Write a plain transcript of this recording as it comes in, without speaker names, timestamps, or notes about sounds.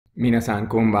Minasan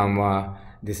konbanwa.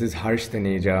 This is Harsh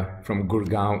Taneja from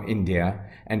Gurgaon, India,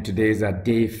 and today is our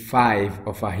day 5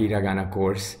 of our Hiragana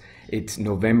course. It's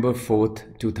November 4th,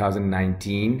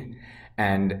 2019,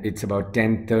 and it's about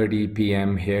 10:30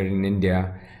 p.m. here in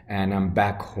India, and I'm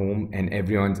back home and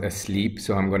everyone's asleep,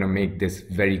 so I'm going to make this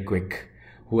very quick.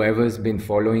 Whoever's been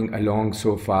following along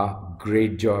so far,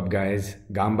 great job guys,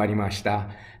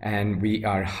 ganbarimashita, and we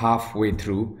are halfway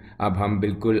through. अब हम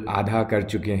बिल्कुल आधा कर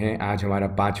चुके हैं. आज हमारा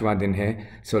 5वां दिन है.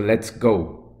 So let's go.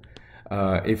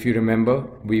 If you remember,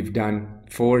 we've done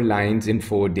 4 lines in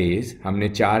 4 days. हमने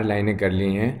 4 लाइनें कर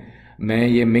ली हैं. मैं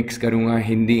ये मिक्स करूँगा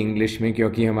हिंदी इंग्लिश में,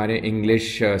 क्योंकि हमारे इंग्लिश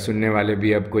सुनने वाले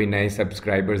भी अब कोई नए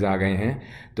सब्सक्राइबर्स आ गए हैं.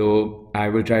 तो I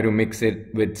will try to mix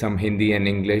it with some Hindi and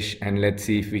English, and let's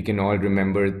see if we can all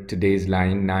remember today's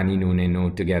line nani nune no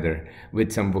together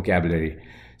with some vocabulary.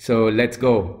 So let's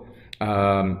go.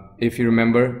 If you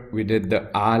remember, we did the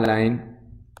A line,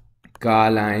 Ka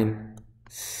line,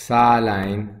 Sa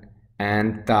line,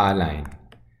 and Ta line.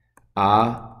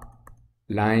 A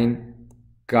line,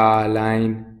 Ka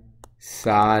line,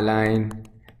 Sa line,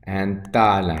 and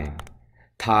Ta line.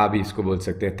 था भी इसको बोल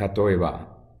सकते हैं, थतोएवा,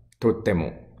 तोत्तेमो.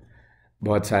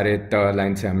 बहुत सारे त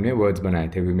line से हमने वर्ड्स बनाए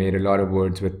थे. We made a lot of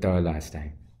words with ta last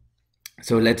time.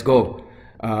 So let's go.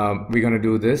 We're going to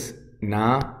do this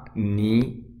na,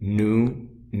 ni, nu,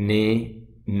 ne,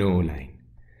 no line.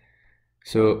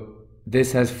 So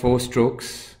this has 4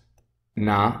 strokes.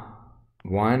 Na,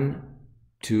 1,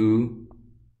 2,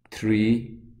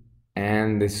 3,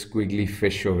 and this squiggly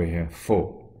fish over here,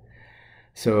 4.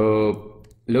 So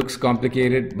looks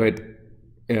complicated, but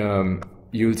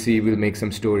you'll see we'll make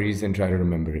some stories and try to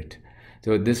remember it.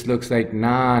 So this looks like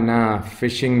na,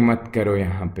 fishing mat karo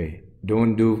yahan pe.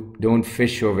 Don't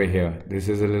fish over here. This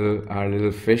is our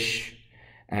little fish,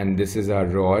 and this is our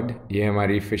rod. ये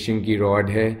हमारी fishing की rod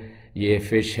है. ये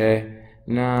fish है.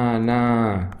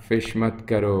 ना, fish मत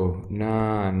करो.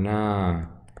 ना.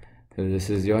 So this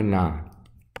is your na.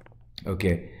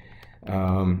 Okay.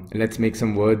 Let's make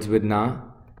some words with na,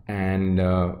 and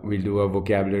we'll do a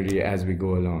vocabulary as we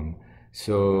go along.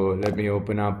 So let me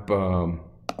open up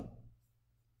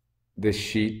this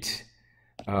sheet,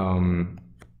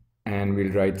 and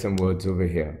we'll write some words over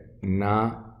here.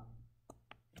 Na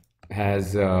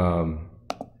has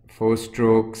 4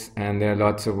 strokes, and there are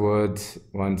lots of words.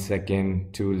 1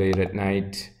 second, too late at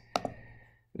night.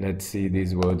 Let's see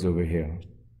these words over here.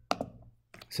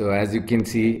 So as you can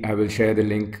see, I will share the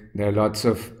link. There are lots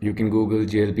of, you can Google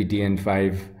JLPT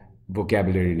N5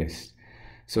 vocabulary list.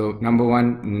 So number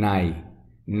 1,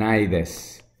 nai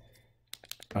des.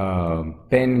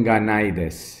 Pen ga nai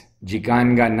des.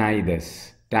 Jikan ga nai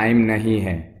des. Time nahi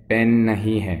hai. Pen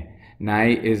nahi hai. Nai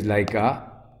is like a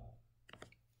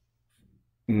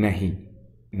nahi.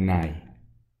 Nai.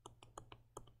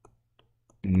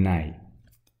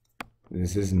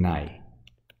 This is nai.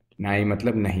 Nai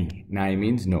matlab nahi. Nai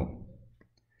means no.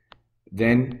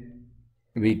 Then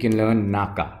we can learn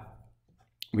naka.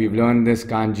 We've learned this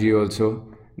kanji also.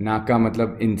 Naka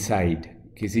matlab inside.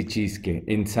 Kisi cheez ke.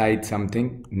 Inside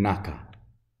something. Naka.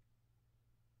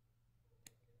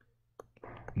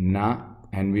 Na,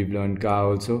 and we've learned ka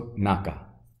also. Naka.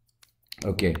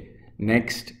 Okay.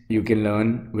 Next, you can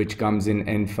learn, which comes in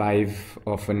N5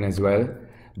 often as well.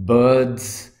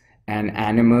 Birds and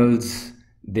animals.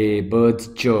 Birds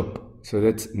chirp. So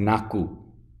that's naku.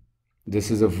 This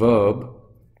is a verb.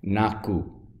 Naku.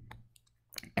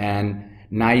 And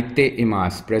naite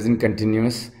imas, present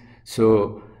continuous.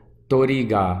 So tori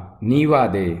ga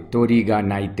niwa de, tori ga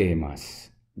naite imas.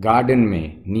 Garden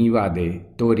में नीवा दे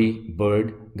तोरी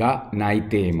bird ga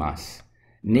naite imas.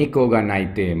 Neko ga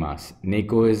naite imas.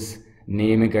 Neko is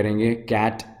ने में करेंगे.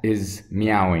 Cat is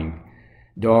meowing.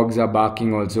 Dogs are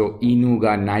barking also. Inu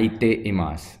ga naite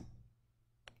imas.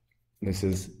 This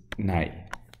is nai.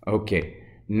 Okay.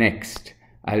 Next,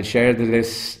 I'll share the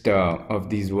list of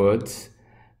these words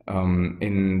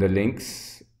in the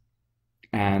links,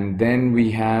 and then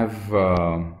we have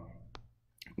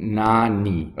na,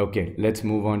 ni. Okay, let's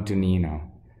move on to ni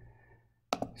now.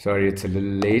 Sorry, it's a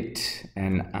little late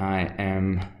and I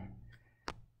am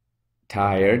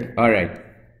tired. All right.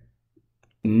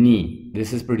 Ni.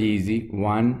 This is pretty easy.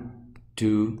 1,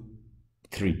 2,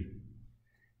 3.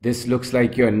 This looks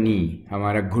like your knee.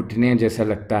 हमारा घुटने जैसा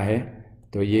लगता है.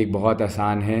 तो ये बहुत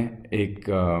आसान है. एक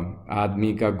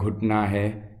आदमी का घुटना है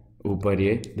ऊपर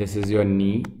ये. This is your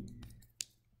knee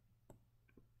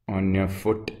on your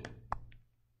foot.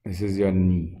 This is your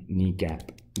knee,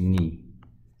 kneecap, knee.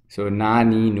 So na,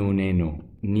 ni, nu, ne, no.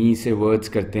 Knee से words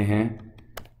करते हैं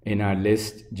in our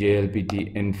list,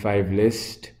 JLPT N5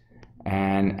 list.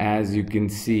 And as you can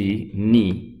see,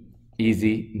 knee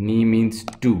easy. Ni means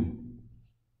two.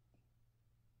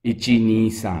 Ichi ni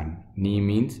san. Ni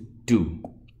means two.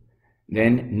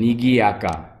 Then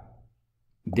nigiyaka.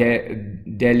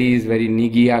 Delhi is very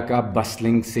nigiyaka,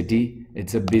 bustling city.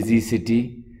 It's a busy city.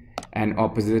 And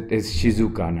opposite is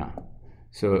Shizukana.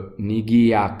 So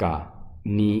nigiyaka,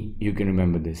 ni, you can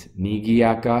remember this.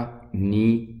 Nigiyaka,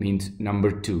 ni means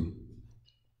number two.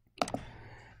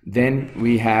 Then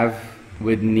we have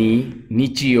with ni,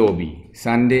 nichiyoubi.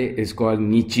 Sunday is called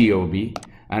nichiyoubi.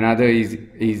 Another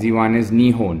easy one is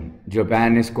nihon.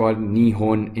 Japan is called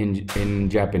nihon in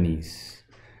Japanese.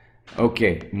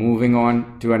 Okay, moving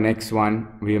on to our next one.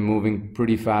 We are moving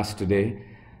pretty fast today.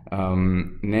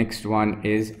 Next one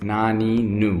is nani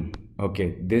nu.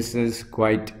 Okay, this is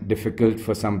quite difficult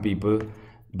for some people,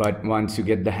 but once you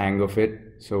get the hang of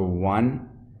it, so one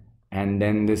and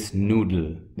then this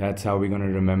noodle, that's how we're going to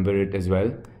remember it as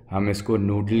well. हम इसको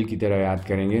noodle की तरह याद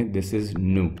करेंगे. This is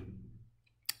nu.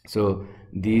 So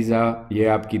these are, ये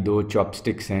आपकी दो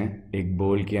chopsticks हैं एक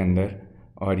bowl के अंदर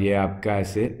और ये आपका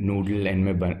ऐसे noodle end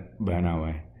में बना हुआ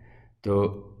है.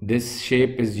 तो this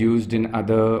shape is used in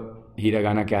other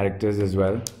hiragana characters as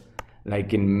well,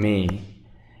 like in May,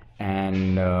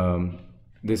 and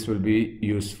this will be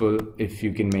useful if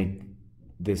you can make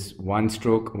this one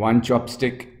stroke, one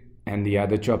chopstick and the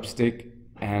other chopstick,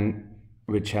 and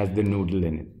which has the noodle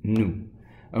in it. Nu.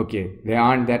 Okay, there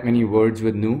aren't that many words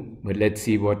with nu, but let's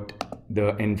see what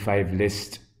the N5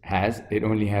 list has. It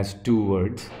only has two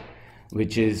words,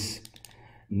 which is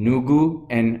nugu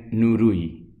and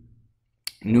nurui.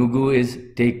 Nugu is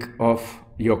take off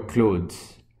your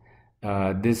clothes.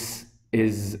 This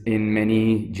is in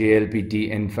many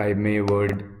JLPT N5 में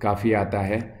word काफी आता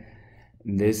है.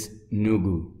 This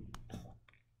nugu.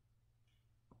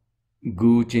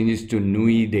 Gu changes to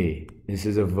nui de. This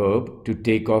is a verb to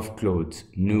take off clothes.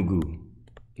 Nugu.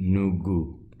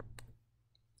 Nugu.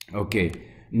 Okay.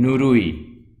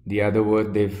 Nurui. The other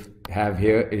word they have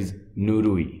here is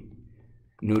nurui.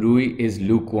 Nurui is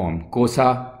lukewarm.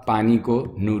 Kosa पानी को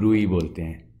nurui बोलते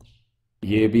हैं.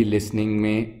 ये भी listening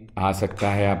में आ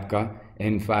सकता है आपका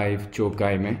N5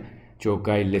 चौकाई में.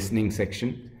 Chaukai listening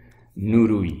section.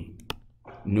 Nurui.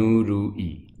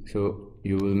 Nurui. So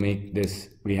you will make this.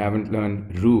 We haven't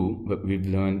learned ru, but we've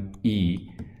learned e.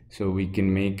 So we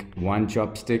can make one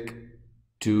chopstick,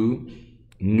 two,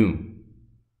 nu.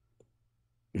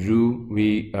 Ru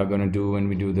we are going to do when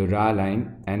we do the ra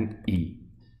line, and e.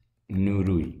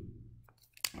 Nurui.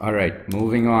 Alright,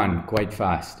 moving on quite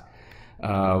fast.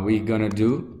 We're going to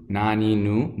do nani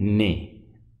nu ne.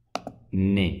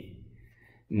 Ne.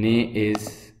 Ne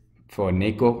is for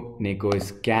neko. Neko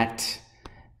is cat.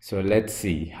 So let's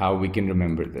see how we can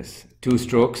remember this. Two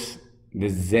strokes.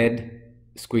 This Z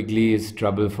squiggly is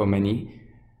trouble for many.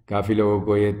 काफी लोगों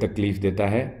को ये तकलीफ देता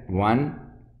है. One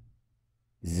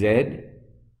Z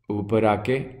ऊपर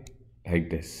आके like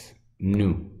this.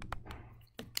 Nu.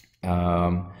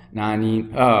 Nani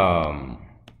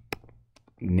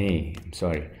ne. I'm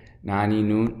sorry. Nani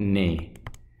nu ne.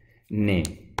 Ne.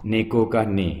 Neko ka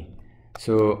ne.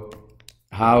 So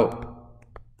how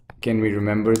can we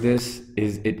remember this?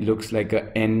 Is it looks like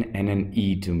a N and an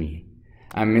E to me.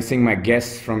 I'm missing my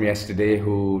guests from yesterday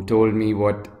who told me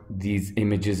what these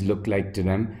images look like to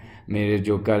them. मेरे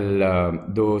जो कल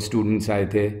दो students आए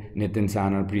थे, नितिन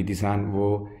सान और प्रीति सान,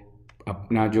 वो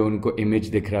अपना जो उनको image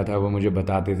दिख रहा था वो मुझे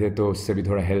बताते थे, तो उससे भी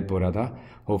थोड़ा help हो रहा था.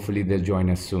 Hopefully they'll join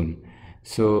us soon.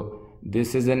 So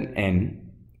this is an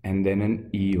N and then an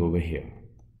E over here,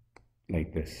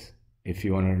 like this. If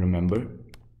you want to remember,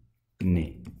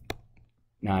 ne.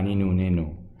 Nani nu ne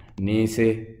no. Ne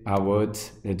se our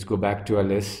words. Let's go back to our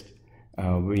list.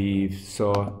 We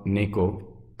saw neko.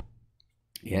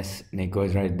 Yes, neko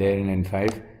is right there in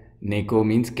N5. Neko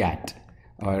means cat.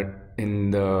 Or in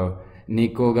the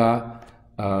neko ga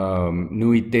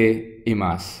nuite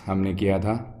imas हमने किया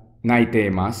था. Naite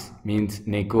imas means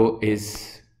neko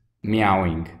is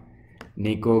meowing.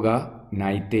 Neko ga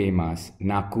naite imas.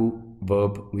 Naku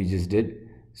verb we just did.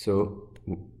 So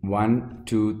 1,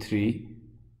 2, 3.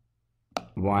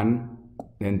 1,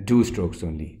 then 2 strokes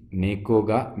only. Neko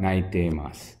ga naite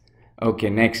mas. Okay,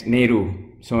 next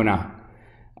neru, sona.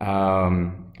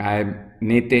 I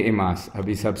nete imas.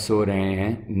 Abhi sab so rahe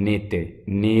hain. Nete.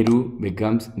 Neru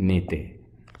becomes nete.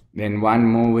 Then one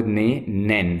more with ne,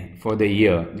 nen for the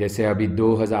year. जैसे अभी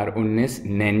 2019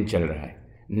 nen चल रहा है.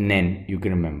 Nen, you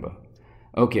can remember.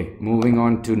 Okay, moving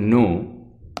on to no.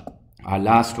 Our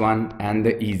last one and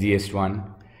the easiest one.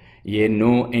 ये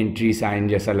no entry sign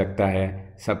जैसा लगता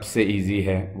है, सबसे easy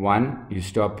है. One, you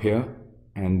stop here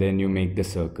and then you make the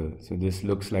circle. So this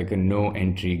looks like a no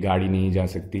entry. गाड़ी नहीं जा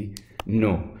सकती.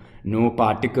 No. नो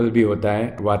पार्टिकल भी होता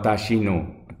है, वाताशी नो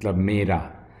मतलब मेरा.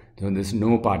 So this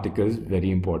no particle is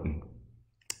very important.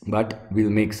 But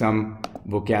we'll make some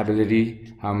vocabulary.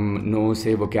 हम no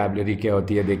से vocabulary क्या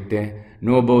होती है देखते हैं.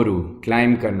 नोबोरू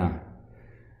क्लाइम करना.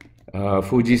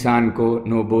 फूजिसान को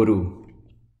नोबोरू.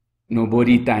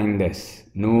 नोबोरी टाइम देस.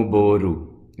 Noboru.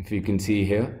 If you can see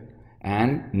here.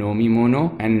 And nomimono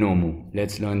and nomu.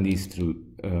 Let's learn these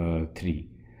three.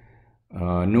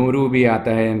 Nauru भी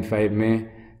आता है N5 में,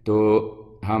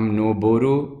 तो हम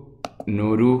नोबोरू,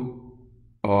 नोरू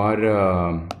और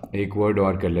एक वर्ड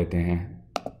और कर लेते हैं.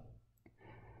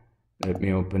 Let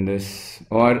me open this.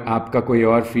 और आपका कोई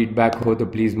और फीडबैक हो तो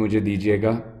प्लीज़ मुझे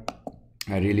दीजिएगा.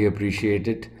 I really appreciate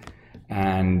it.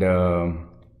 And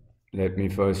let me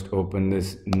first open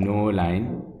this no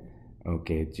line.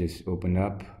 Okay, just open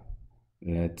up.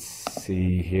 Let's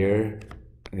see here.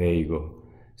 There you go.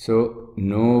 So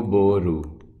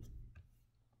noboru,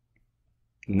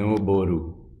 noboru,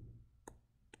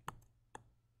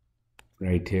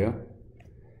 right here,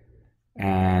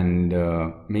 and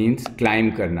means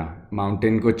climb करना,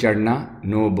 mountain को चढ़ना.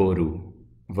 noboru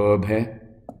verb है.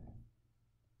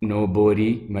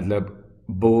 nobori मतलब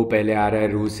बो पहले आ रहा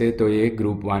है रू से, तो ये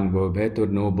ग्रुप 1 verb है, तो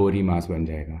nobori मास बन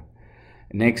जाएगा.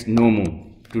 Next nomu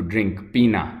to drink,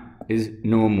 peena is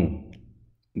nomu.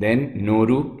 Then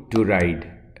noru to ride,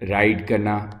 ride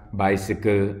करना,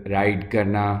 बाइसिकल राइड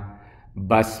करना,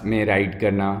 बस में राइड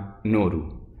करना, Nauru.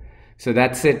 So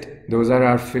that's it. Those are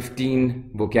our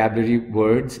 15 vocabulary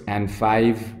words and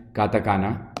 5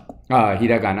 katakana,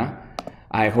 hiragana.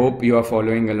 I hope you are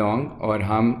following along. और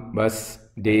हम बस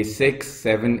day 6,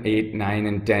 7, 8, 9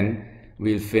 and 10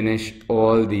 we'll finish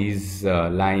all these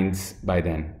lines by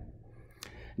then.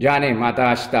 じゃあね、また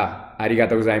明日。ありが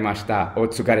とうございました。お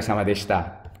疲れ様でし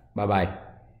た。バイバイ。